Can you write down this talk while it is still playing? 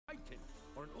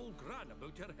gran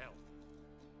about her health.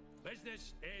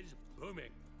 Business is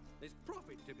booming. There's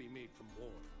profit to be made from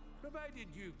war, provided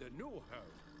you've the know-how.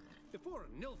 Before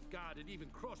Nilfgaard had even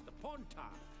crossed the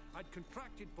Pontar, I'd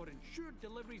contracted for insured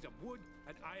deliveries of wood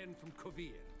and iron from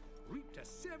Kovir. Reaped a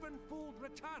 7-fold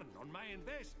return on my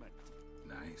investment.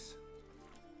 Nice.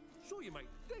 So you might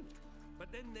think.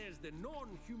 But then there's the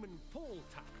non-human poll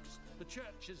tax, the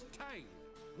church's tithe,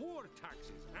 war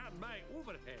taxes, and my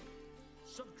overhead.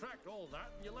 Subtract all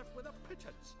that and you're left with a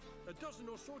pittance. A dozen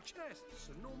or so chests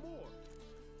and no more.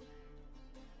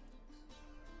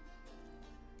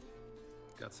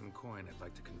 Got some coin I'd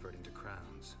like to convert into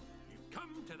crowns. You've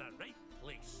come to the right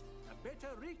place. A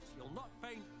better rate you'll not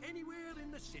find anywhere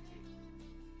in the city.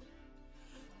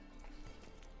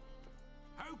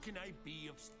 How can I be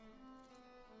of...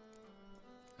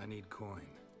 I need coin.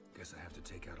 Guess I have to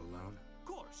take out a loan? Of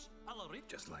course, I'll arrange.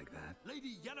 Just like that?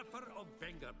 Lady Yennefer of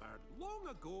Vengerberg long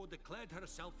ago declared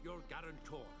herself your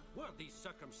guarantor, were these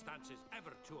circumstances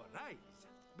ever to arise.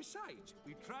 Besides,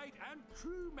 we've tried and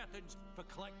true methods for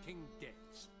collecting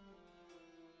debts.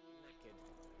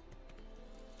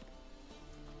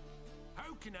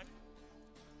 How can I...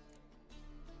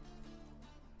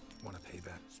 Want to pay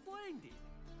back? Splendid!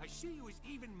 I see you as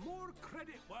even more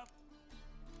credit worth...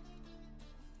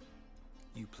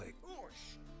 You play...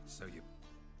 Osh! So you...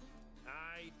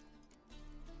 Aye.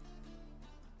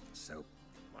 So...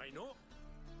 Why not?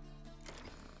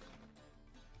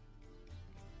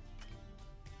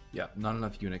 Yeah, not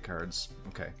enough unit cards.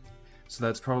 Okay. So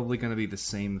that's probably going to be the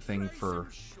same thing for...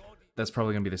 That's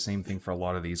probably going to be the same thing for a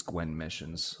lot of these Gwyn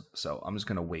missions. So I'm just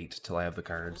going to wait till I have the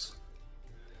cards.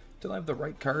 Till I have the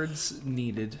right cards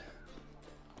needed.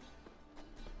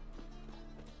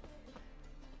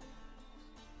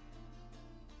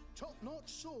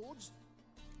 Top-notch swords.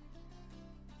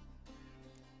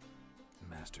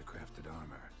 Master-crafted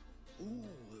armor.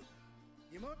 Ooh.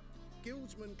 You might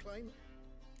guildsman claim.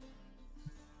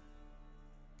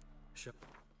 Sure.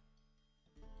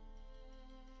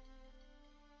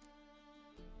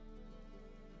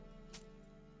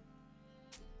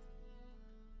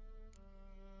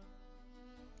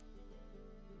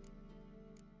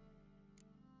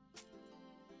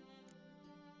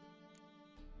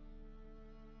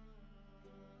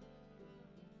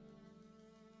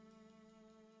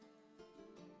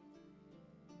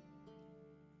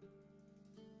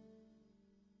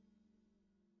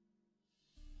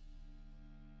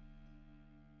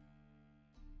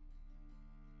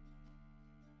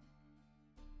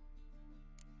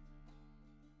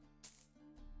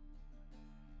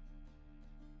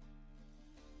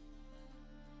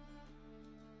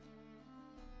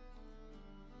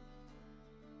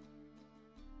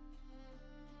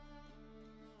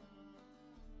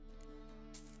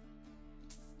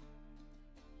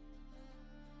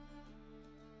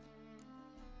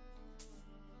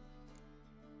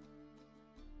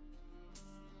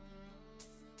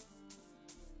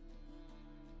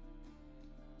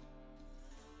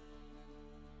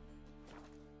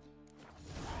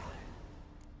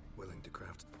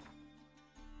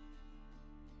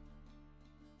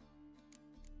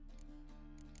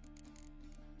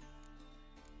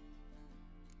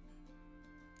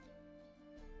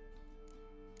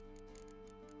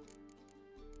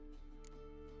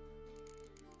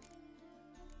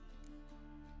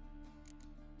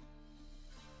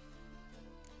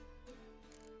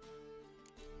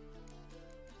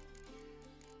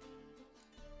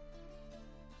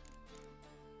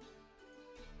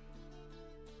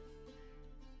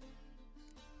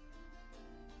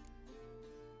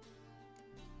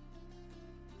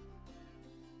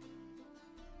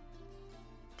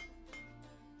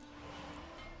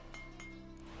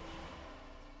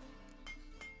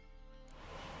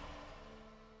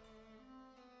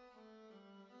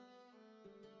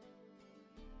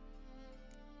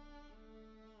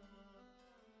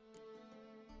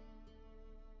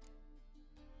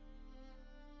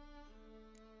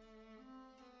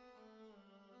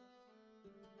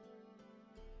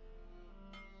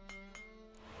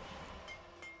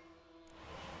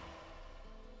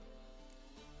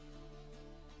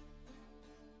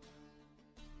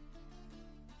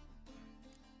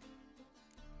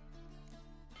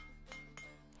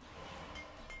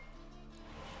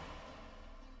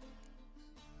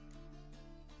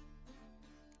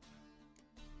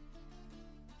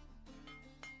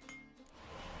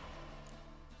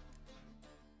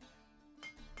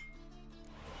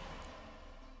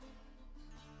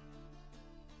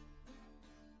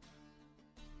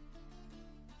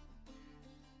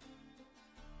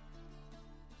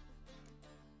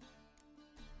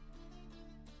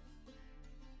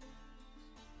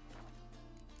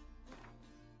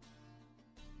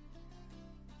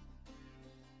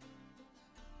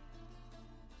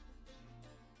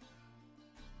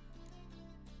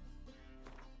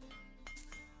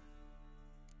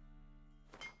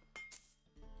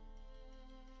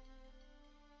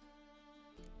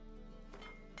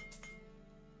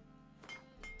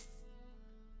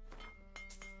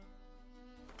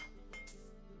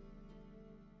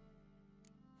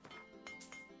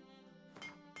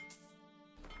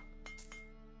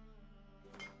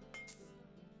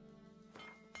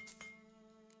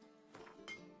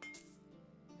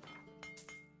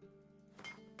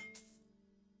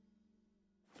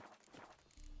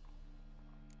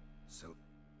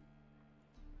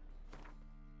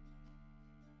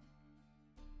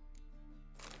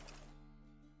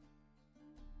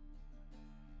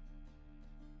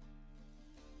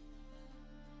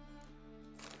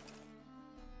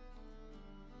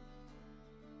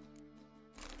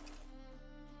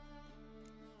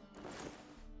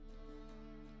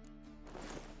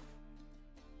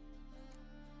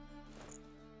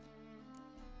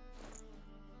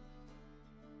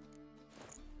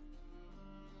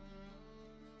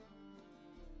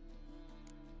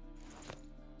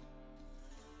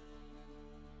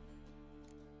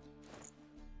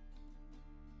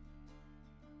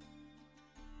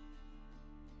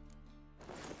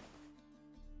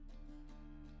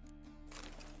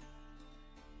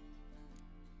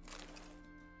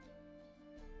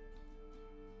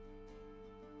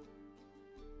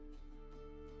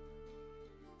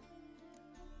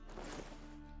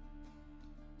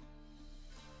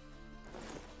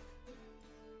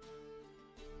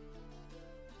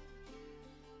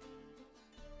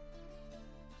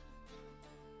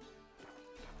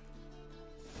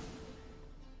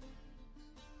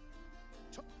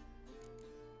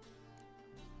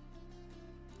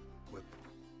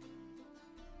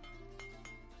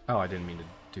 Oh, I didn't mean to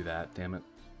do that, damn it.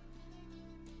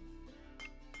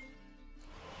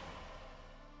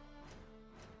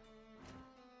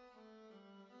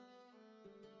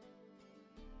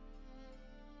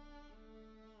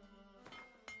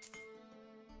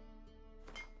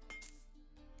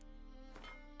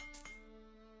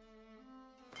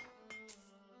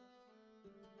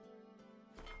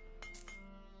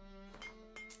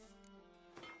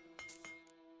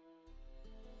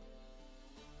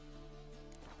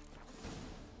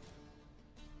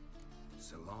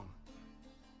 So long.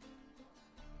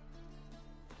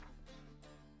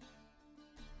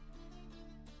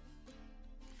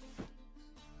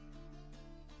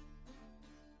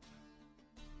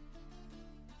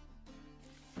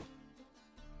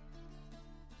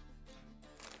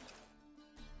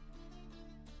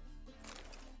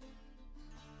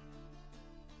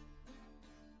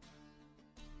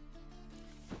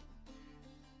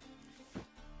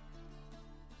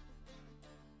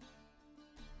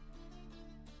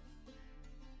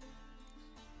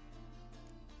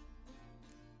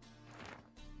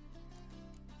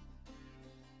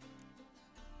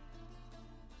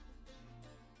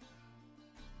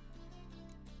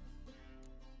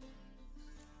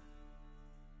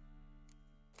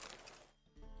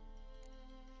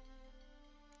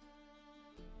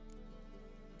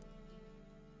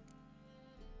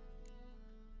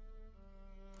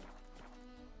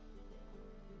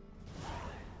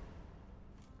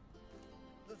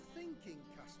 The thinking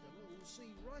customer will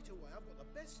see right away I've got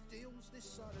the best deals this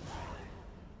side of town.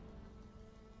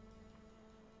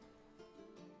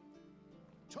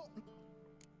 Top.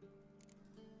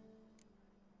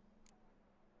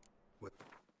 What?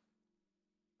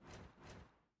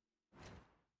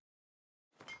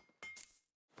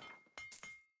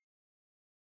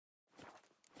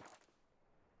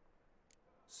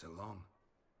 So long.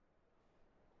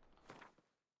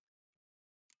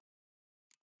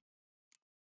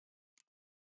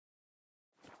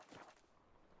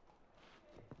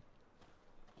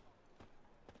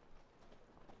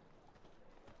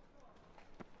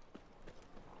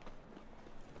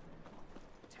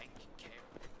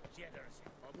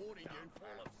 I'm warning you.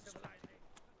 Full of civilization.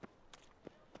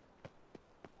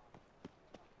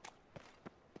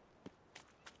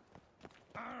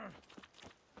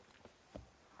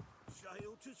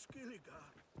 Sail to Skilligar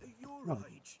at your Oh,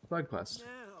 age. side quest.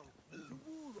 Now, with the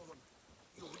war on.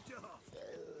 You're daft.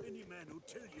 Any man will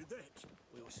tell you that.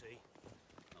 We'll see.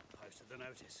 I've posted the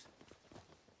notice.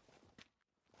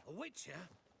 A witcher?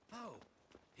 Oh,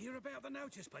 hear about the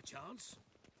notice by chance?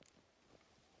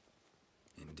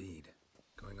 Indeed.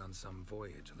 Going on some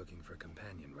voyage looking for a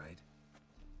companion, right?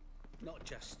 Not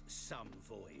just some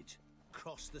voyage.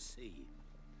 Cross the sea.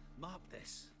 Mark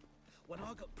this. When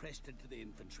I got pressed into the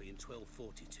infantry in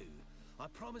 1242, I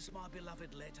promised my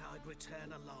beloved Letta I'd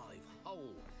return alive,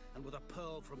 whole, and with a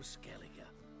pearl from Skellige.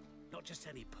 Not just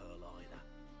any pearl either.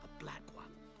 A black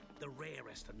one. The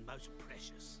rarest and most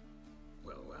precious.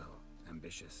 Well, well.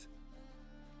 Ambitious.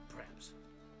 Perhaps.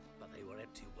 But they were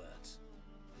empty words.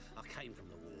 I came from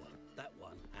the war, that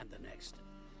one and the next,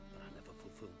 but I never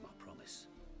fulfilled my promise.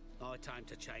 I time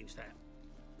to change that.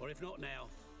 Or if not now,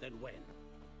 then when?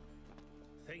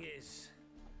 Thing is,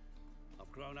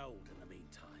 I've grown old in the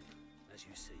meantime, as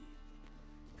you see.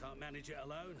 Can't manage it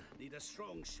alone, need a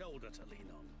strong shoulder to lean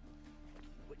on.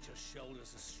 Witcher's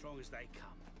shoulders as strong as they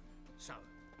come. So,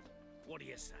 what do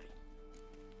you say?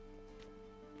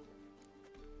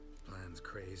 Plan's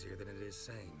crazier than it is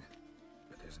sane,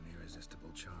 but there's an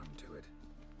irresistible charm to it.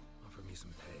 Offer me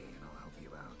some pay and I'll help you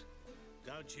out.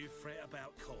 Don't you fret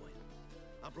about coin.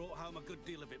 I brought home a good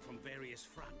deal of it from various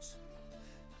fronts.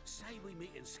 Say we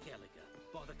meet in Skellige,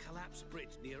 by the collapsed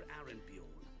bridge near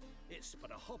Arenbjorn. It's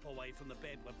but a hop away from the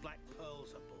bed where black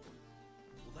pearls are born.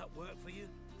 Will that work for you?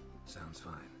 Sounds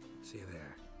fine. See you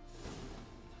there.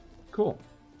 Cool.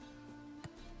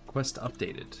 Quest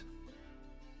updated.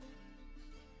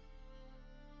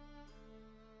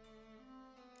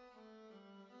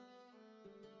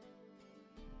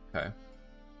 Okay.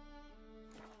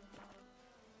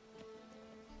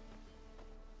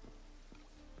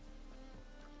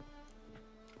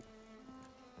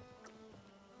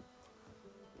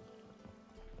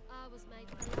 I was made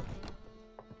for nothing.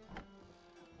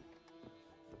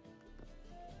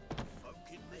 Folk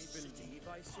in this city,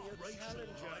 I see a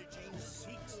challenger. Hygiene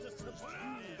seeks to subdue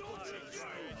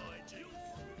hygiene.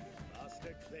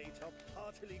 Master Claytop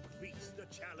heartily greets the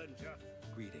challenger.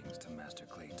 Greetings to Master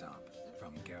Claytop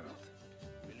from Geralt.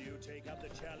 Will you take up the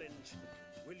challenge?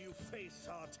 Will you face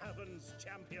our tavern's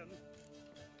champion?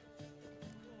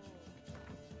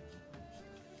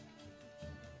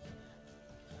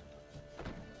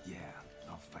 Yeah,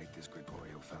 I'll fight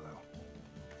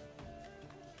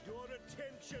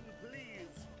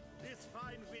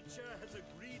Witcher has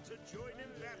agreed to join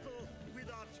in battle with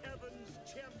our tavern's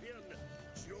champion,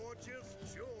 Georgius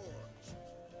George.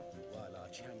 While our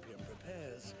champion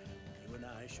prepares, you and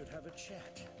I should have a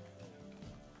chat.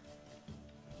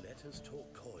 Let us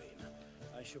talk coin.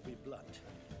 I shall be blunt.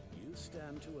 You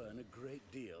stand to earn a great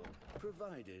deal,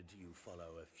 provided you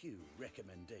follow a few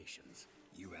recommendations.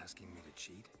 You asking me to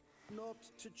cheat? Not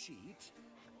to cheat,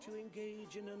 to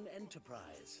engage in an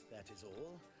enterprise, that is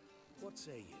all. What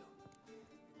say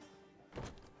you?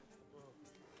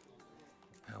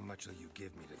 How much will you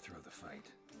give me to throw the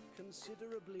fight?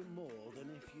 Considerably more than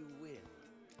if you win.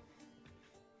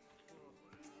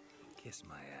 Kiss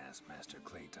my ass, Master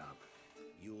Claytop.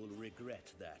 You'll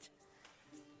regret that.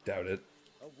 Doubt it.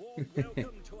 A warm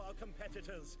welcome to our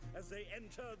competitors as they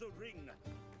enter the ring.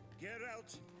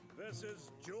 Geralt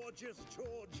versus Georgius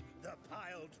George, the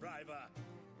Pile Driver.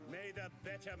 May the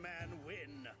better man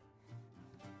win.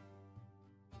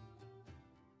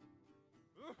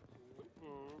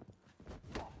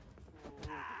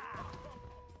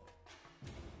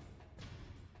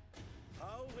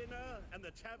 Our winner and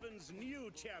the tavern's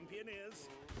new champion is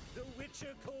the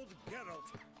Witcher called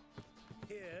Geralt.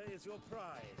 Here is your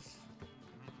prize.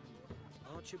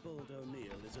 Archibald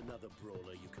O'Neill is another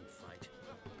brawler you can fight.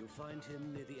 You'll find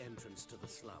him near the entrance to the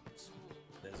slums.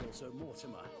 There's also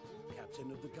Mortimer,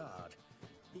 captain of the guard.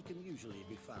 He can usually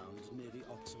be found near the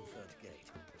Oxenford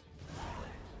Gate.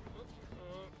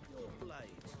 Your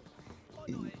blades. Why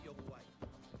not hit your way?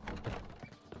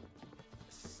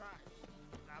 So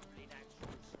lovely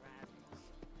natural surroundings.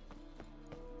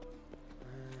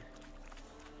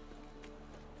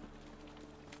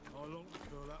 How long to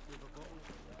curl up with a bottle?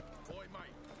 Boy,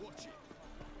 mate, watch it.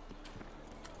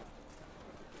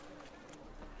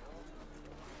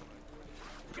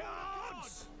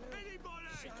 Guards! Anybody!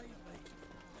 Save me.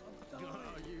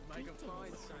 Oh, you make a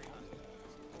fine sailor.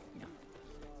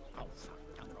 Oh, fuck,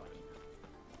 I'm right.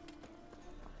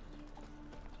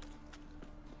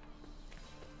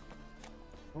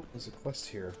 Oh, there's a quest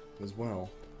here as well.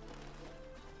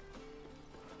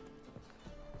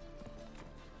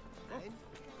 And?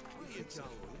 What are you told?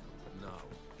 No.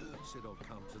 Said I'd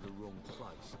come to the wrong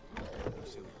place. You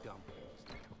sell dumplings.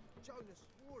 Jonas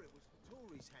swore it was the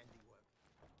Tories' handiwork.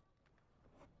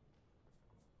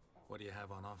 What do you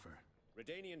have on offer?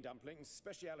 Redanian dumplings,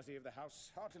 speciality of the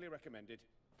house, heartily recommended.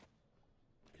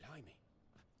 Blimey.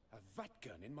 A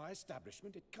vatgun in my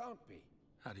establishment? It can't be.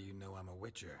 How do you know I'm a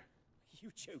Witcher?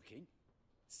 You joking?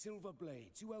 Silver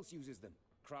blades, who else uses them?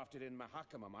 Crafted in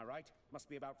Mahakam, am I right? Must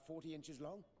be about 40 inches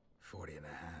long? 40 and a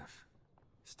half.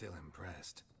 Still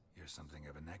impressed. You're something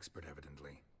of an expert,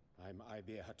 evidently. I'm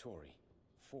Ibir Hattori,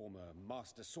 former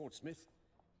master swordsmith.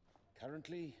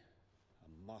 Currently,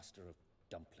 a master of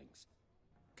dumplings.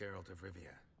 Geralt of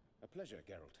Rivia. A pleasure,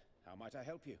 Geralt. How might I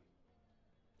help you?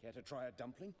 Care to try a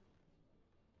dumpling?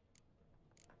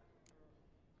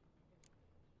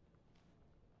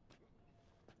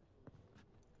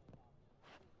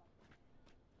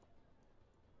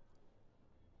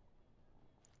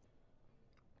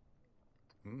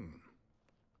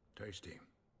 Tasty.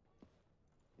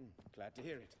 Glad to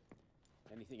hear it.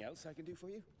 Anything else I can do for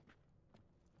you?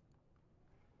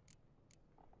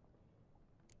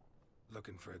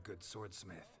 Looking for a good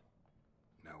swordsmith.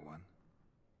 No one?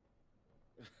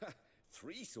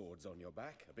 3 swords on your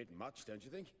back. A bit much, don't you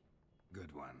think?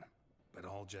 Good one. But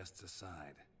all jests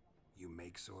aside, you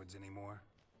make swords anymore?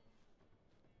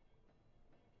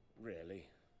 Really?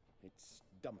 It's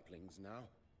dumplings now.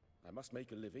 I must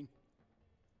make a living.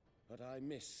 But I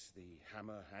miss the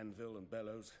hammer, anvil, and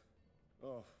bellows.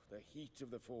 Oh, the heat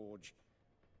of the forge.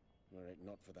 Were it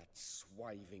not for that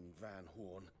swiving Van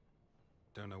Horn.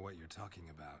 Don't know what you're talking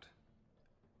about.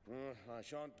 I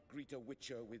shan't greet a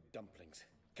witcher with dumplings.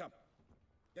 Come,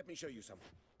 let me show you some.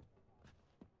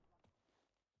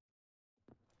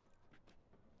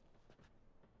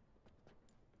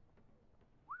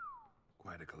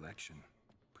 Quite a collection.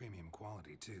 Premium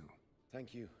quality, too.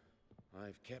 Thank you.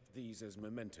 I've kept these as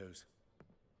mementos.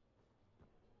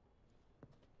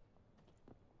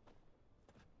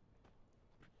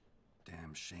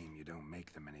 Damn shame you don't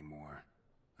make them anymore.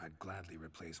 I'd gladly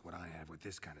replace what I have with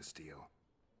this kind of steel.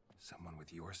 Someone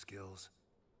with your skills?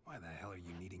 Why the hell are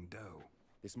you needing dough?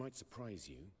 This might surprise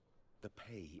you. The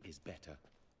pay is better.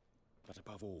 But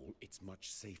above all, it's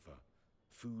much safer.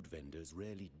 Food vendors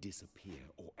rarely disappear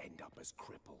or end up as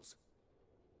cripples.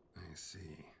 I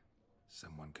see.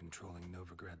 Someone controlling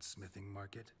Novigrad's smithing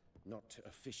market? Not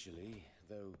officially,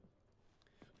 though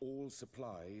all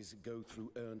supplies go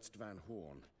through Ernst Van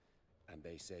Horn. And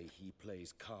they say he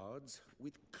plays cards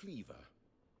with Cleaver.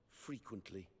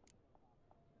 Frequently.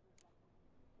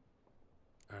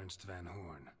 Ernst Van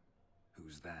Horn.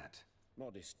 Who's that?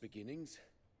 Modest beginnings.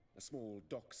 A small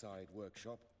dockside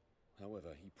workshop. However,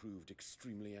 he proved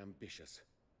extremely ambitious.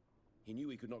 He knew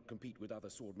he could not compete with other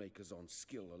sword makers on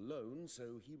skill alone,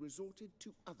 so he resorted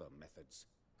to other methods.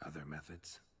 Other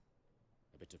methods?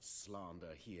 A bit of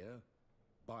slander here,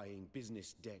 buying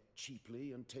business debt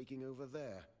cheaply and taking over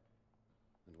there.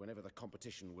 And whenever the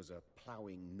competition was a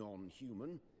ploughing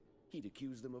non-human, he'd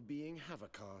accuse them of being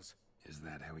Havocars. Is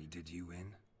that how he did you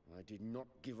in? I did not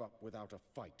give up without a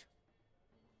fight.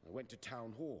 I went to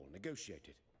Town Hall,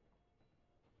 negotiated.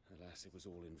 Alas, it was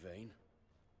all in vain.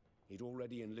 He'd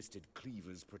already enlisted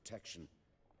Cleaver's protection,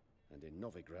 and in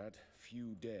Novigrad,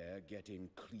 few dare get in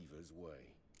Cleaver's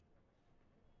way.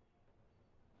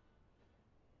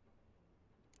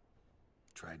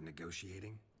 Tried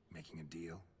negotiating? Making a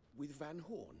deal? With Van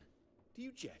Horn? Do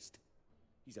you jest?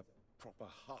 He's a proper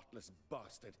heartless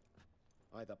bastard.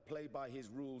 Either play by his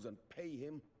rules and pay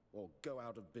him, or go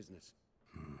out of business.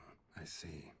 I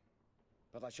see.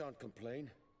 But I shan't complain.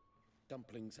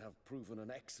 Dumplings have proven an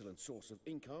excellent source of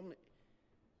income.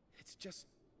 It's just...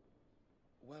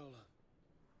 well...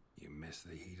 You miss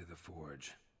the heat of the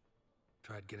forge.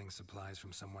 Tried getting supplies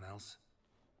from someone else?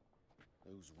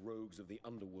 Those rogues of the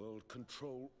underworld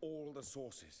control all the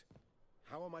sources.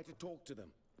 How am I to talk to them?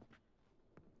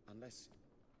 Unless...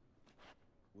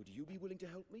 would you be willing to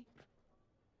help me?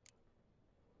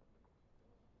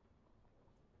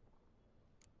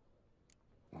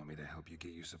 Want me to help you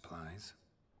get you supplies?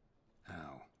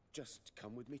 How? Just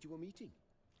come with me to a meeting.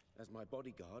 As my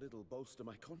bodyguard, it'll bolster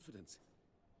my confidence.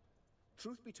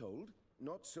 Truth be told,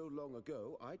 not so long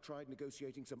ago, I tried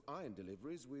negotiating some iron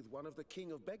deliveries with one of the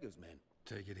King of Beggars' men.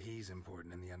 Take it he's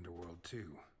important in the underworld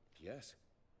too. Yes.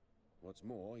 What's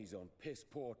more, he's on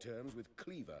piss-poor terms with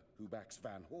Cleaver, who backs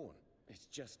Van Horn. It's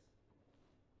just...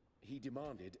 he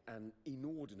demanded an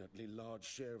inordinately large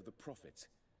share of the profits.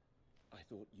 I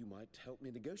thought you might help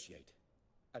me negotiate.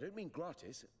 I don't mean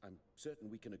gratis. I'm certain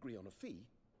we can agree on a fee.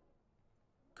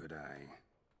 Could I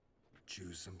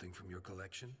choose something from your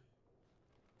collection?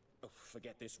 Oh,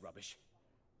 forget this rubbish.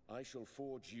 I shall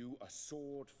forge you a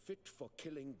sword fit for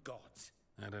killing gods.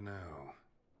 I don't know.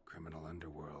 Criminal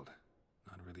underworld.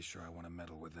 Not really sure I want to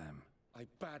meddle with them. I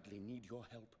badly need your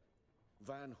help.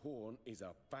 Van Horn is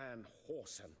a Van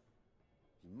Horsen.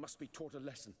 He must be taught a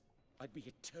lesson. I'd be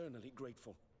eternally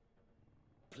grateful.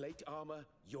 Plate armor,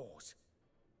 yours.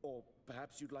 Or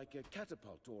perhaps you'd like a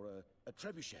catapult or a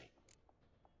trebuchet.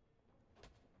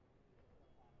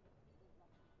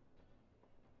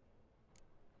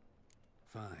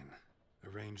 Fine.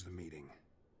 Arrange the meeting.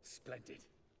 Splendid.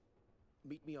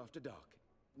 Meet me after dark,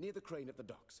 near the crane at the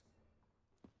docks.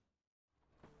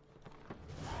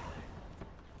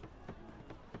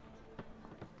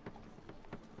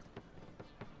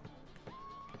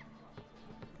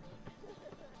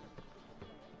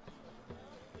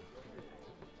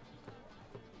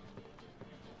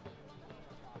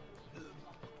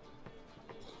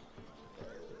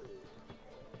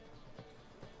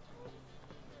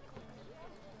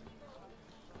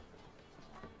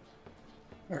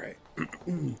 All right.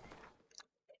 It's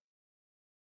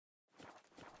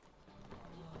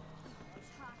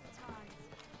half times.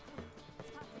 It's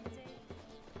tough indeed.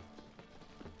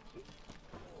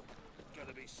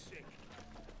 Gonna be sick.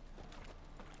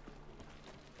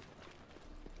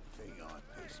 Think I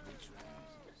piss me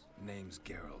trousers. Name's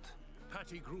Geralt.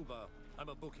 Patty Gruber. I'm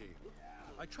a bookie.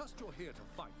 I trust you're here to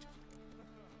fight.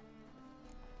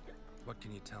 What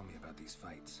can you tell me about these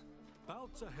fights?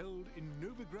 Bouts are held in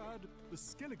Novigrad, the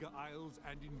Skellige Isles,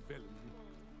 and in Velen.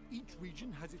 Each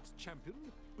region has its champion,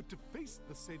 but to face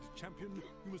the said champion,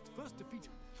 you must first defeat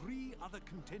 3 other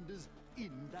contenders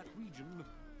in that region.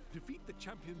 Defeat the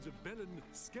champions of Velen,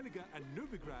 Skellige, and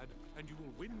Novigrad, and you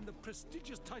will win the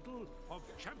prestigious title of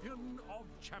Champion of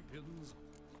Champions.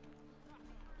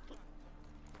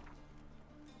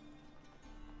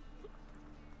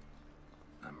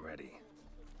 I'm ready.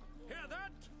 Hear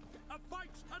that? A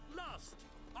fight at last!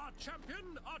 Our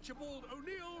champion, Archibald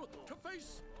O'Neill, to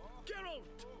face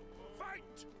Geralt!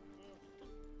 Fight!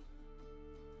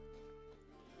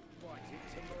 Fight it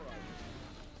tomorrow.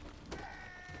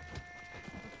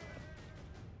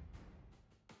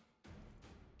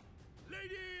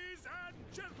 Ladies and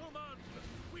gentlemen,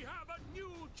 we have a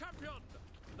new champion!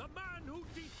 The man who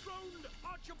dethroned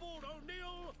Archibald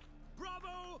O'Neill!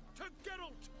 Bravo to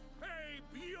Geralt! A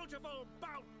beautiful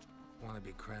bout! Want to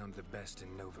be crowned the best in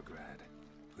Novigrad?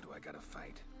 Who do I gotta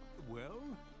fight? Well,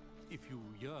 if you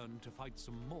yearn to fight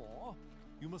some more,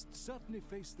 you must certainly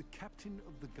face the captain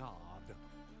of the guard.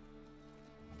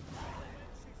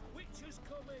 Witch is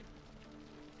coming!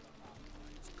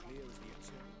 It's clear as the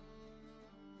eternal.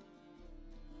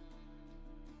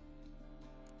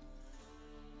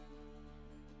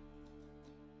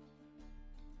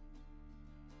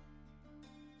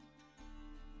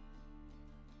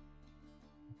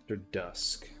 After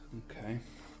dusk. Okay.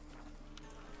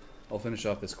 I'll finish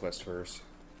off this quest first.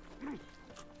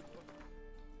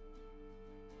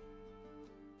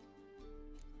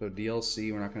 So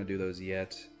DLC, we're not going to do those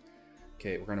yet.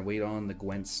 Okay, we're going to wait on the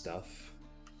Gwent stuff.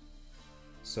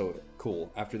 So, cool.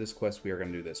 After this quest, we are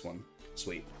going to do this one.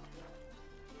 Sweet.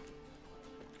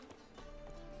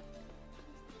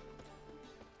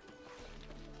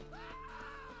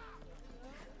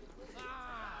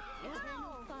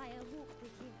 Eternal fire walk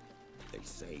with you. They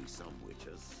say some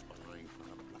witches spine for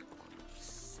the black one.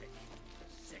 Sick.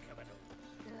 Sick of it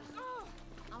all.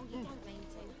 Oh, you don't mean to.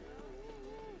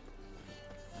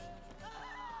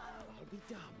 I'll be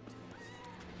damned.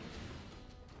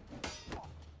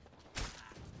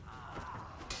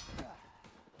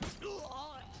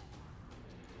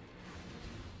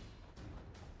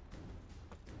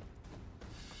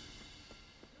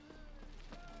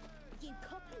 You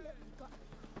copper, look, we got.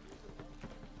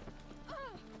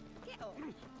 Oh, get off.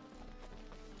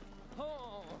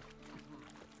 Oh,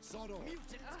 Sod off.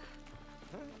 mutant!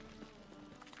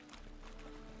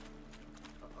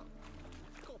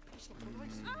 God, piece of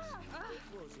Christ.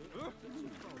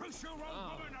 Push your own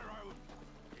woman arrow.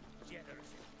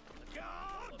 Degeneracy. The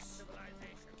gods of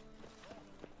civilization.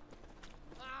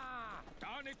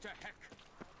 Darn it to heck.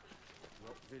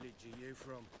 What village are you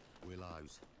from?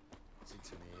 Willows.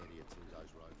 It's an area 2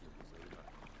 days road from Zuma.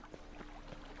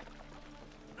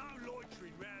 No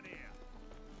loitering round here.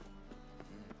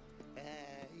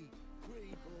 Hey,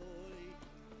 free boy.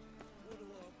 What do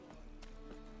I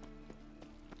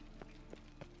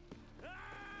buy?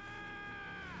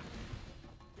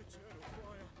 Eternal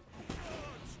fire.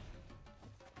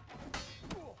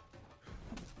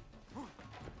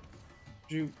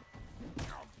 You.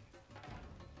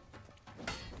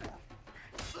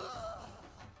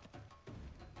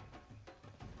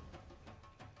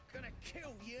 Gonna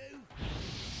kill you!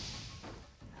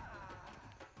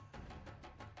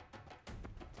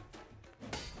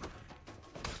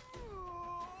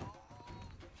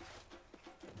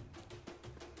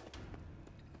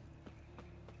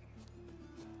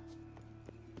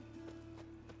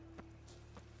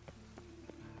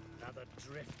 Another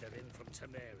drifter in from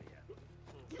Temeria.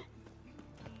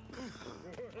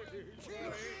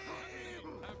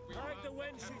 Hide the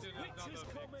wenches, witches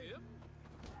coming!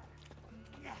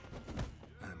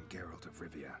 I'm Geralt of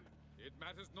Rivia. It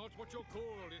matters not what you're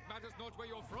called, it matters not where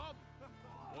you're from.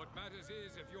 What matters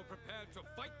is if you're prepared to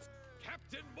fight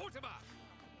Captain Mortimer!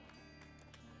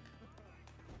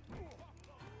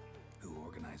 Who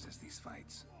organizes these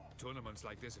fights? Tournaments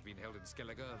like this have been held in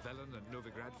Skellige, Velen, and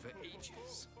Novigrad for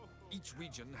ages. Each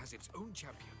region has its own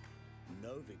champion.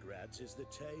 Novigrad's is the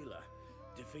tailor.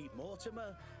 Defeat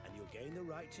Mortimer, and you'll gain the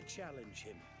right to challenge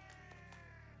him.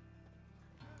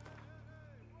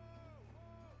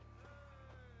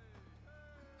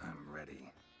 I'm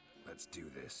ready. Let's do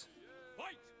this.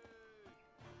 Fight!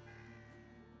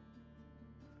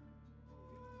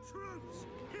 Troops,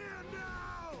 here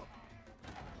now!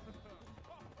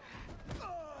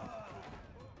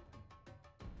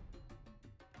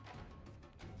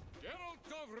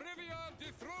 Geralt of Rivia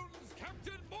dethrones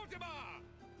Captain Mortimer!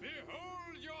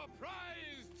 Behold your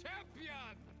prize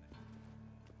champion!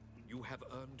 You have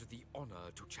earned the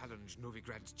honor to challenge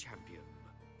Novigrad's champion,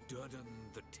 Durden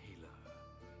the Tailor.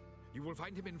 You will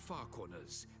find him in Far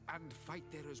Corners, and fight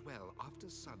there as well after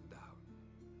sundown.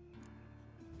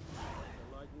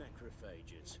 They're like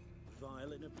necrophages,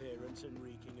 vile in appearance and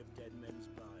reeking of dead men's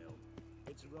bile.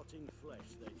 It's rotting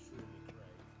flesh they truly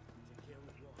crave. To kill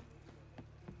one.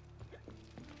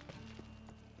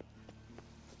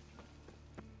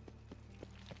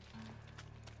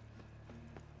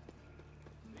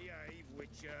 Behave,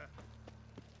 Witcher.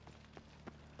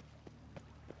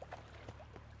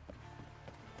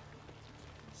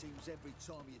 Seems every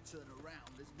time you turn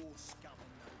around, there's more scum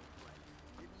in Novigrad.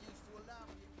 Didn't used to allow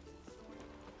me inside.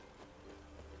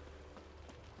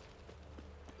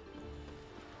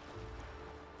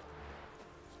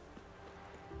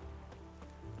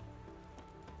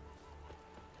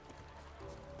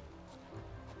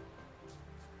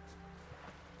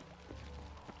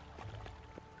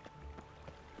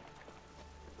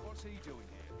 What's he doing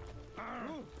here?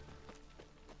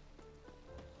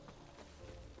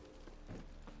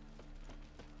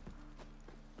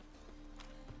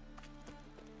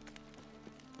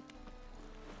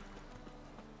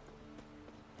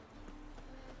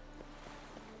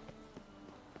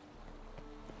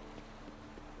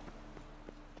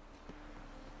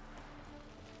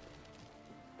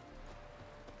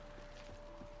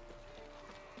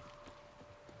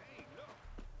 Hey, look!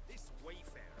 This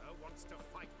wayfarer wants to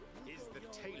fight. Is the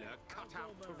tailor cut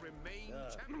out to remain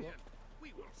champion?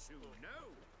 We will soon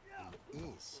know.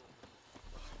 It is.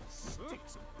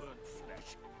 Sticks of burnt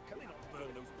flesh. Can they not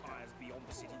burn those pyres beyond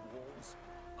the city walls?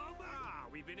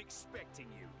 We've been expecting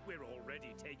you. We're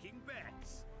already taking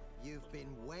bets. You've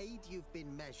been weighed, you've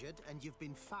been measured, and you've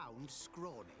been found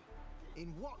scrawny.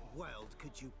 In what world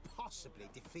could you possibly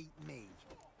defeat me?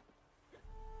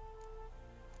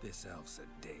 This elf's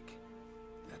a dig.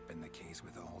 That been the case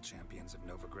with all champions of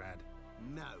Novigrad?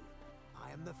 No,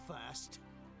 I am the first.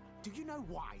 Do you know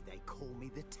why they call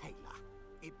me the Tailor?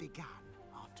 It began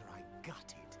after I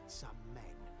gutted some men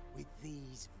with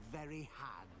these very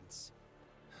hands.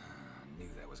 Knew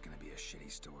that was gonna be a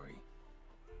shitty story.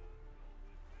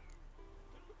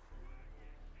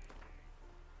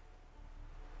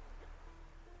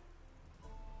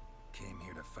 Came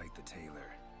here to fight the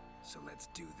Tailor, so let's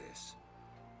do this.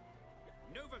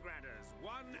 Novigraders,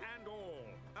 one and all,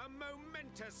 a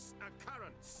momentous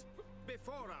occurrence.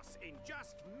 Before us, in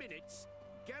just minutes,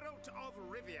 Geralt of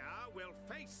Rivia will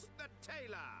face the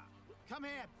Tailor. Come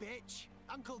here, bitch.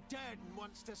 Uncle Durden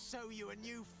wants to sew you a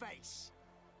new face.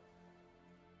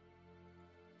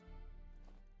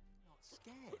 Not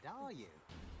scared, are you?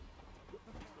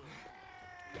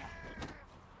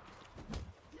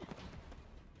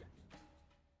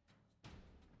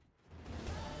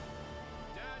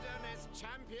 Durden is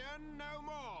champion no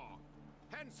more.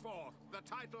 Henceforth, the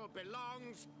title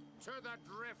belongs to the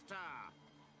Drifter.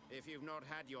 If you've not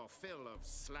had your fill of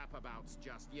slapabouts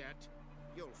just yet,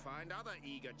 you'll find other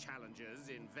eager challengers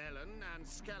in Velen and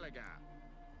Skellige.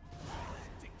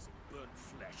 Sticks of burnt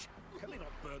flesh. Can they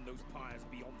not burn those pyres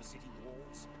beyond the city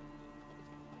walls?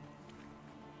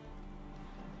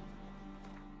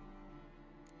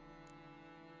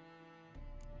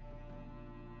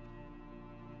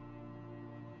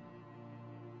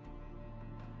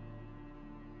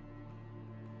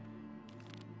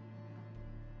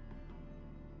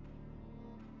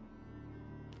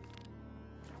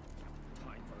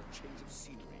 Time for a change of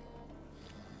scenery.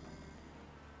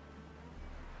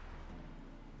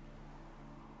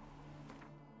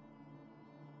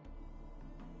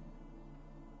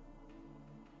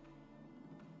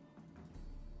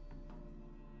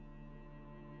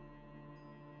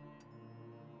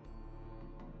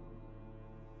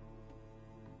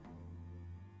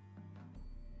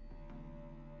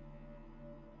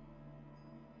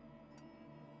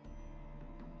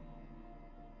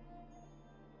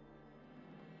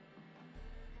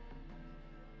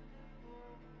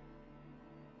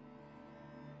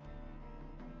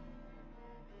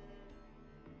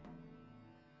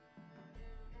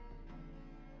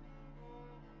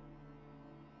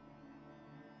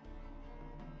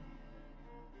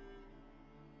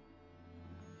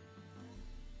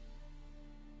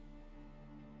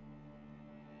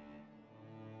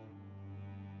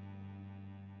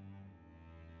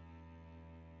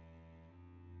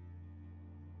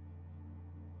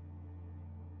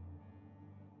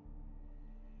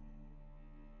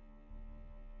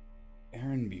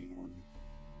 Aaronbjorn.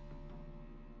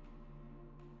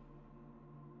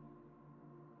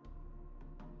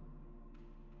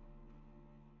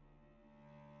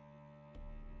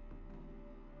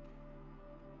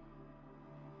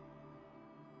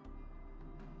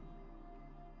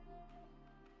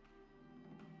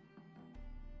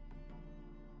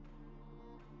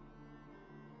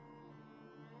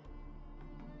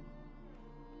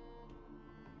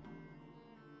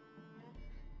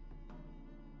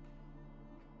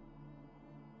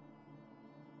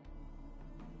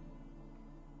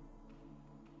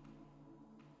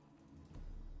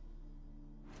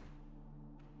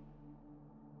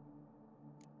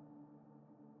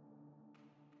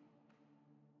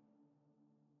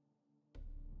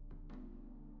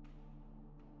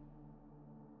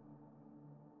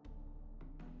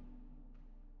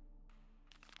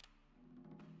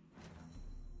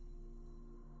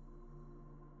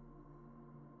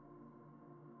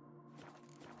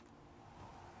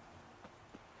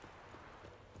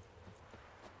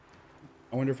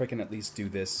 I wonder if I can at least do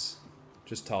this.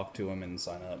 Just talk to him and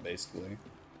sign up, basically.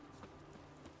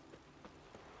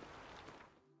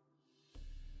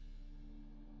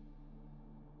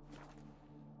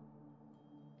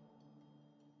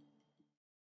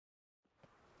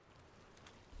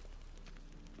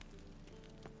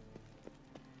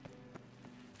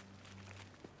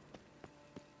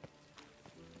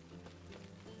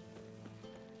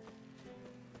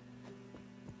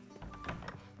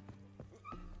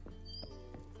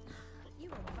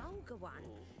 You're a vulgar one.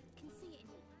 Can see it.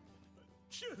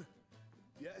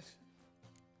 Yes?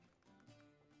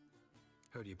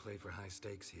 Heard you play for high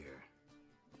stakes here.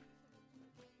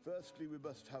 Firstly, we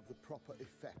must have the proper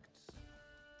effects.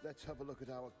 Let's have a look at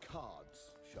our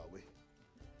cards, shall we?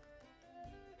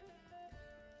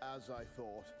 As I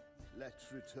thought,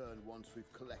 let's return once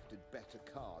we've collected better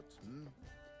cards, hmm?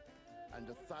 And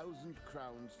 1,000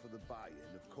 crowns for the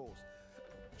buy-in, of course.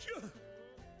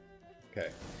 Okay,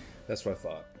 that's what I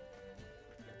thought.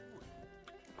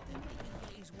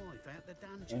 His wife out the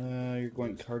dungeon. You're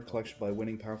going card collection by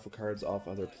winning powerful cards off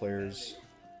other players.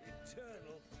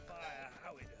 Eternal fire,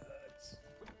 how it hurts.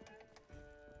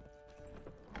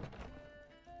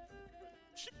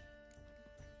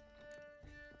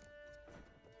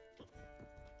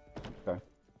 Okay.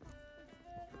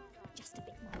 Just a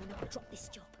bit more and I'll drop this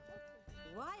job.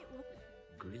 Right.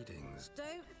 Greetings.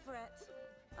 Don't fret.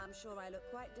 I'm sure I look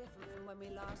quite different from when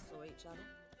we last saw each other.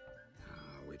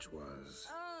 Which was...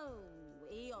 Oh,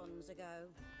 eons ago.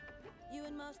 You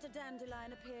and Master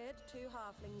Dandelion appeared, 2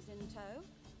 halflings in tow.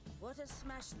 What a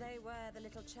smash they were, the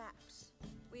little chaps.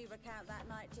 We recount that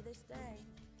night to this day.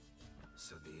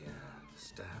 So the,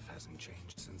 staff hasn't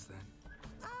changed since then?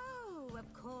 Oh,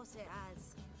 of course it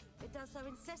has. It does so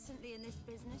incessantly in this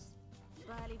business.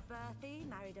 Burly Berthy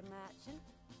married a merchant.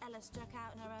 Ella struck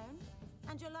out on her own.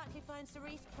 And you'll likely find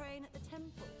Cerise praying at the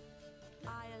temple.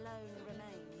 I alone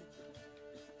remain.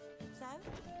 So,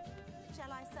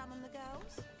 shall I summon the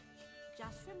girls?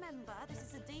 Just remember, this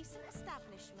is a decent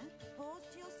establishment. Pause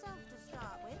to yourself to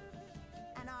start with.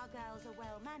 And our girls are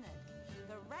well-mannered.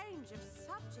 The range of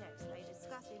subjects they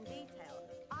discuss in detail,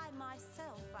 I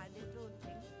myself find it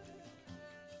daunting.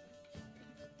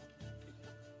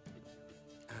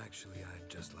 Actually, I'd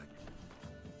just like...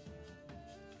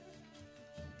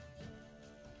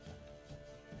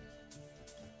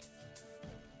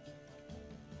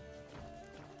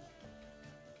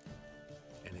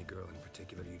 Any girl in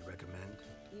particular you'd recommend?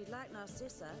 You'd like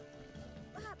Narcissa?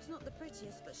 Perhaps not the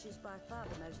prettiest, but she's by far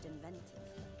the most inventive.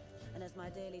 And as my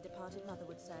dearly departed mother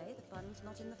would say, the fun's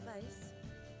not in the face.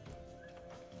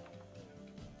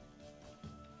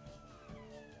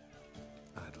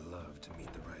 I'd love to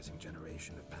meet the rising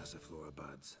generation of Passiflora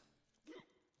buds.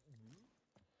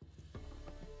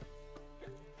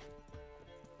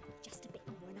 Just a bit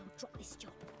more and I'll drop this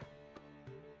job.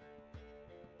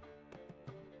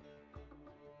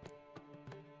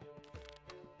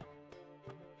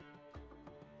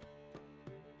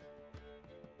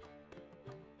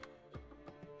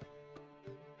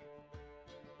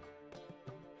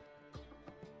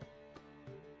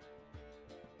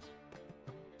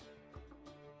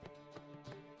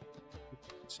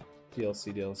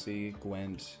 DLC,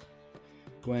 Gwent.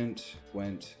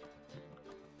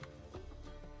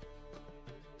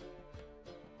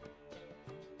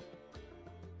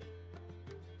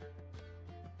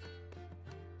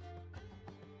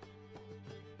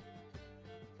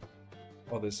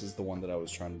 Oh, this is the one that I was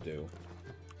trying to do.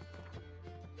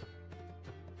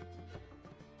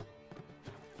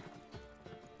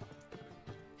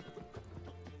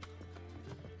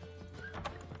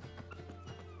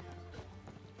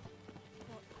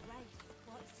 What grace,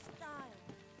 what style.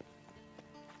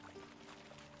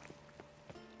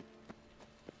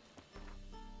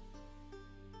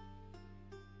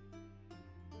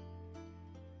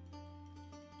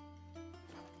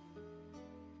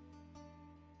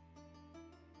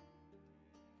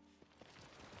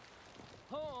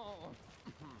 Oh!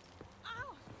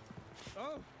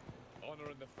 Oh!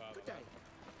 Honor in the father. Good day.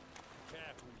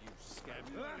 Careful, you scamp.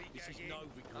 This is no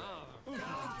regret.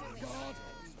 God.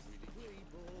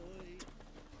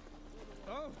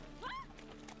 Oh!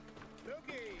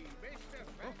 Looky, Mr.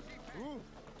 Fancy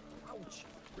Ouch.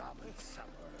 Rabbit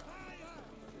supper.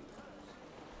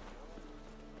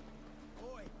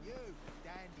 Oi, you,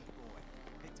 dandy boy.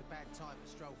 It's a bad time to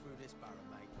stroll through this borough,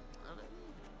 mate.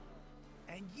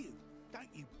 And you, don't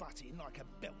you butt in like a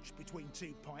belch between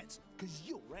 2 pints, because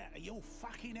you're out of your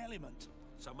fucking element.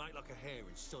 So make like a hare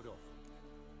and sod off.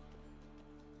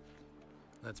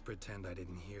 Let's pretend I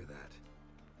didn't hear that.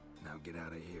 Now get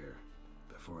out of here,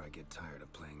 before I get tired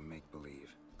of playing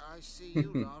make-believe. I see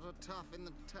you lot are tough in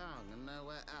the tongue and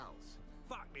nowhere else.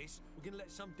 Fuck this. We're gonna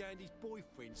let some dandy's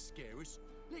boyfriend scare us.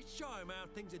 Let's show him how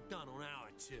things are done on our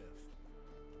turf.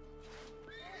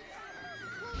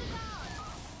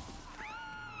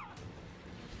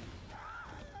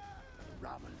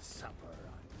 Ramen supper.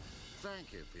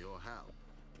 Thank you for your help.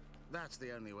 That's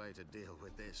the only way to deal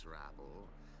with this rabble.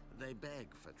 They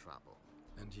beg for trouble.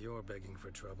 And you're begging for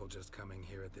trouble just coming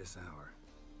here at this hour.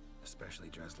 Especially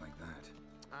dressed like that.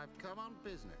 I've come on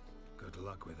business. Good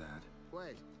luck with that.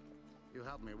 Wait. You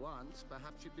helped me once,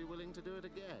 perhaps you'd be willing to do it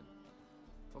again.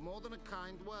 For more than a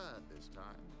kind word this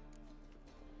time.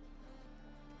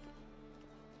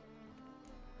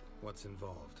 What's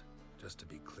involved? Just to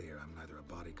be clear, I'm neither a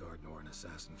bodyguard nor an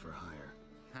assassin for hire.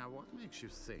 Now, what makes you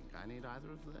think I need either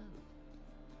of those?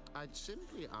 I'd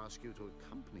simply ask you to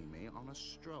accompany me on a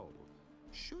stroll.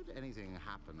 Should anything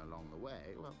happen along the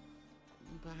way, well,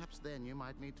 perhaps then you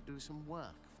might need to do some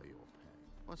work for your pay.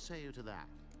 What say you to that?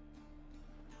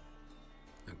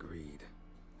 Agreed.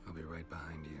 I'll be right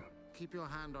behind you. Keep your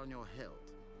hand on your hilt.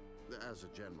 As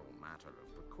a general matter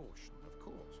of precaution, of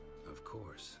course. Of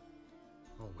course.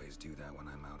 Always do that when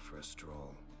I'm out for a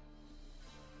stroll.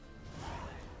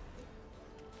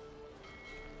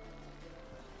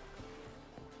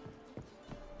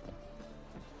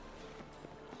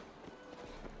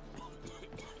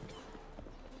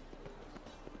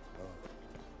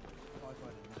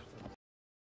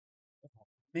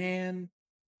 Man.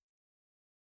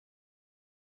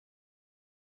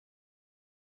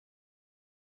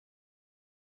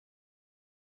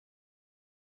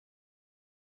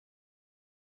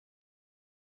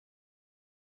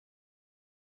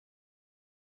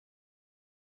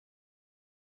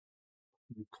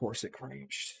 Of course it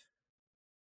crashed.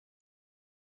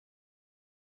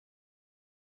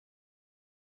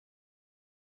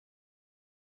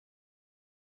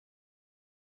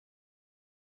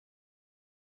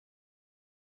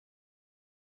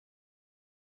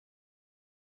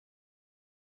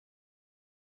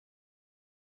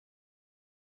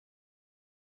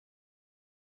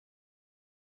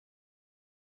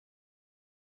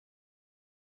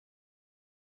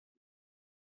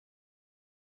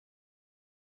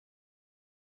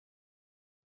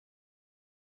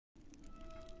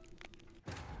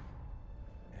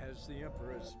 As the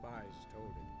Emperor's spies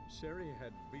told him, Ciri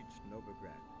had reached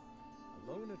Novigrad. A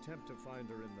lone attempt to find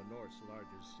her in the North's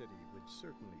largest city would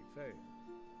certainly fail.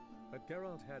 But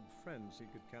Geralt had friends he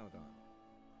could count on.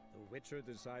 The Witcher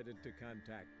decided to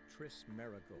contact Triss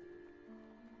Merigold.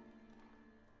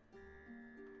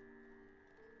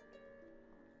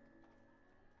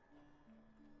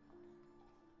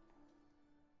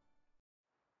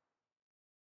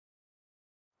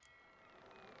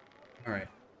 All right.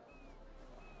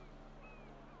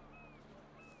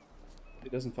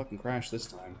 It doesn't fucking crash this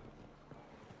time.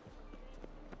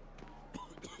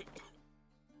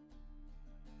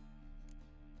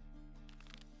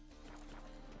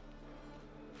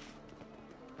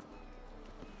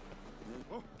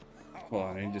 Hold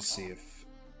on, I need to see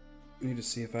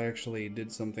if I actually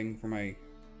did something for my.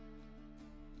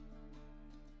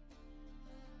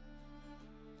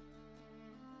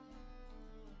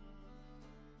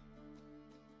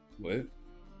 What?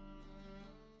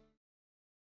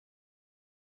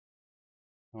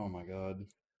 Oh my god, of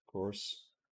course.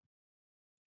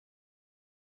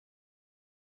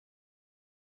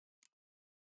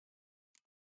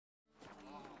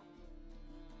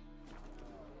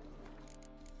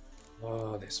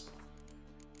 Oh, this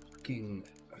fucking.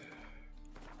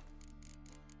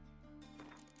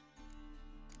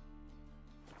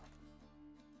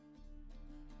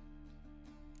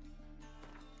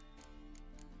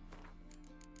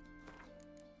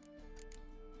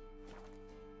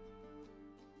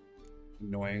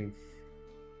 Annoying.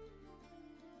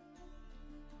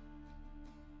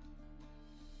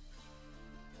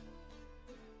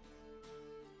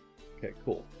 Okay,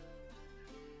 cool.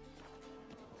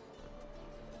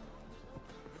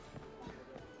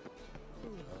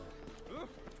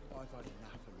 I've had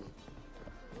enough of it.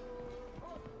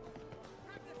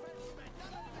 Grab the fence,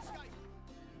 none of them escape.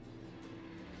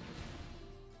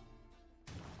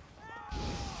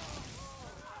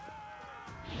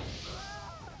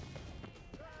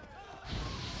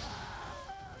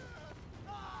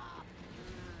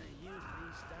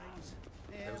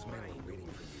 Those men were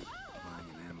waiting for you, lying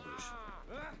in ambush.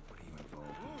 What are you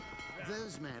involved in?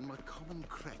 Those men were common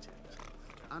cretins,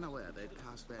 unaware they'd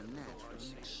cast their net for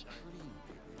an extreme.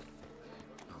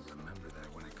 I'll remember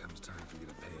that when it comes time for you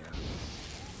to pay out.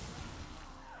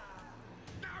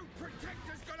 No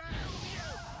protector's gonna help you!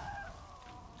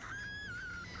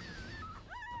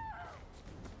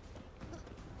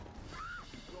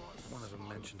 One of them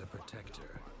mentioned a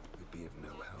protector who'd be of no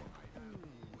help.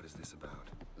 What is this about?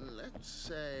 Let's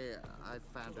say I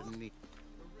found a neat.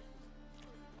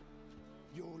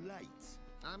 You're late.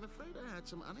 I'm afraid I had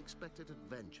some unexpected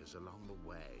adventures along the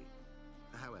way.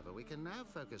 However, we can now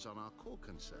focus on our core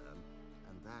concern,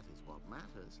 and that is what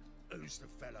matters. Who's the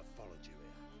fella followed you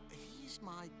here? He's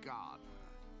my gardener.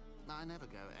 I never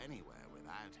go anywhere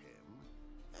without him.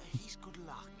 He's good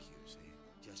luck, you see.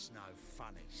 Just no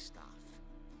funny stuff.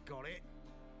 Got it?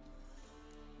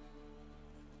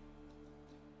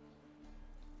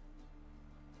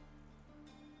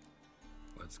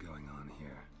 What's going on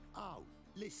here? Oh,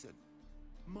 listen.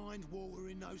 Mind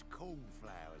watering those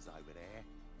cornflowers over there?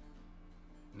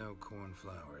 No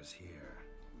cornflowers here.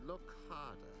 Look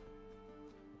harder.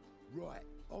 Right,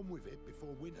 on with it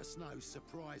before winter snows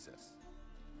surprise us.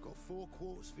 Got 4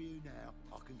 quarts for you now.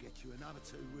 I can get you another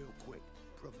 2 real quick,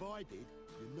 provided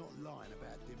you're not lying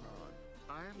about demand.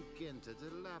 I am Ginter de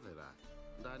Lavera,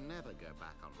 and I never go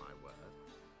back on my word.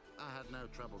 I had no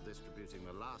trouble distributing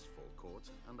the last 4 quarts,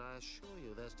 and I assure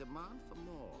you there's demand for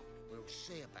more. We'll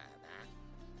see about that.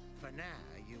 For now,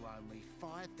 you owe me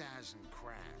 5,000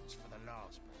 crowns for the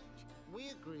last batch. We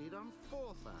agreed on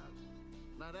 4,000.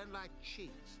 Now don't like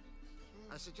cheats.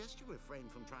 I suggest you refrain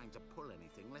from trying to pull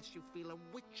anything lest you feel a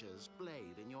witch's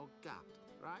blade in your gut,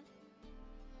 right?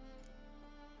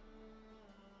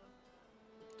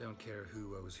 Don't care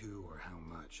who owes who or how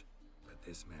much, but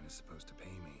this man is supposed to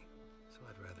pay me, so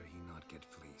I'd rather he not get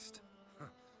fleeced.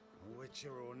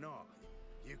 Witcher or not,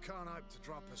 you can't hope to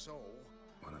drop us all.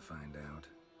 Wanna find out?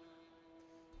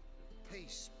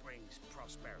 Peace brings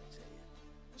prosperity.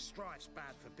 Strife's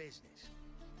bad for business.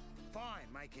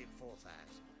 Fine, make it 4,000.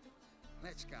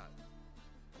 Let's go.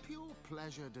 Pure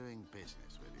pleasure doing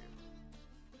business with you.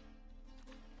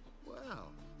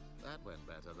 Well, that went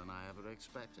better than I ever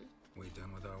expected. We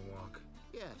done with our walk?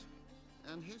 Yes.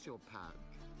 And here's your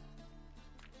pouch.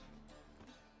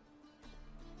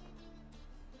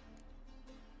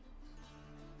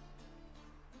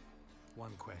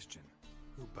 One question.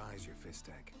 Who buys your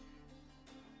Fistek?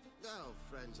 Oh,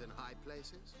 friends in high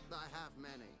places. I have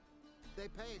many. They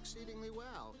pay exceedingly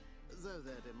well, though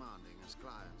they're demanding as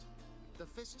clients. The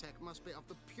Fistek must be of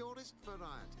the purest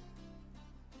variety.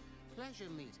 Pleasure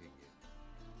meeting you.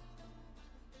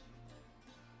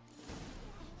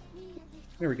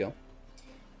 There we go.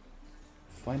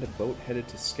 Find a boat headed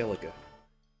to Skellige.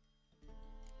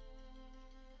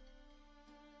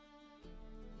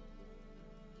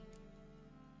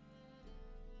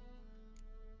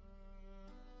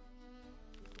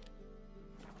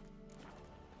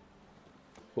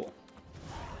 Cool.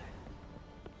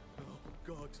 Oh,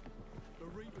 God. The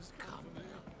Reaper's come now.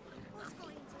 What's got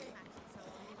into him acting so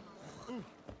odd?